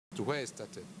to where I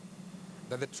started,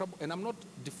 that the trouble, and I'm not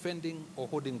defending or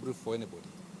holding brief for anybody,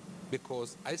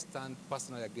 because I stand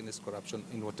personally against corruption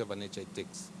in whatever nature it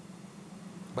takes.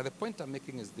 But the point I'm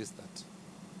making is this, that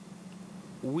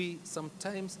we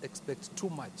sometimes expect too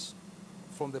much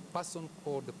from the person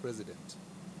called the president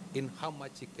in how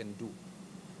much he can do.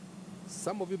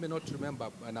 Some of you may not remember,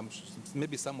 and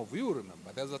maybe some of you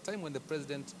remember, there was a time when the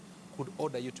president could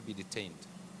order you to be detained.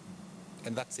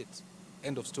 And that's it.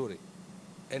 End of story.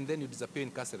 And then you disappear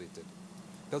incarcerated.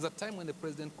 There was a time when the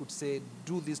president could say,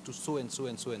 do this to so and so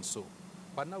and so and so.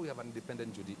 But now we have an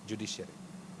independent judiciary.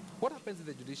 What happens in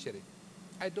the judiciary?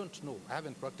 I don't know. I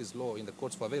haven't practiced law in the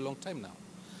courts for a very long time now.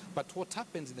 But what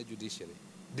happens in the judiciary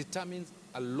determines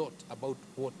a lot about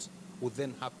what would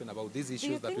then happen about these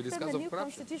issues that we discuss of corruption. Do you think that the new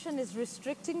constitution is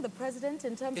restricting the president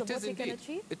in terms of what he can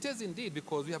achieve? It is indeed,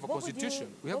 because we have a constitution.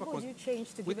 What would you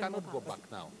change to give him more power? We cannot go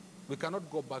back now. We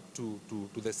cannot go back to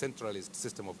the centralist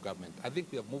system of government. I think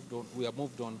we have moved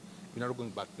on. We're not going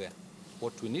back there.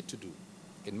 What we need to do,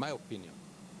 in my opinion,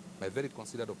 my very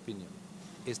considered opinion,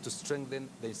 is to strengthen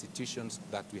the institutions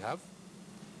that we have,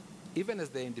 even as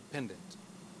they're independent,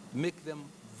 make them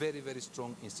very, very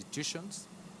strong institutions.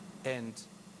 And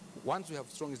once we have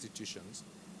strong institutions,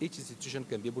 each institution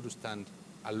can be able to stand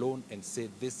alone and say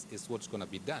this is what's going to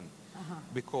be done.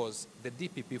 Because the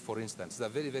DPP, for instance, is a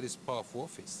very, very powerful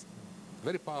office.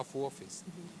 Very powerful office.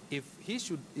 If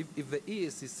the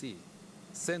EACC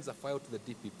sends a file to the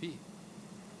DPP,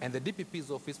 and the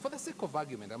DPP's office, for the sake of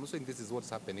argument, I'm not saying this is what's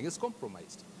happening, is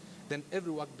compromised, then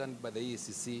every work done by the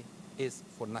EACC is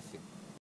for nothing.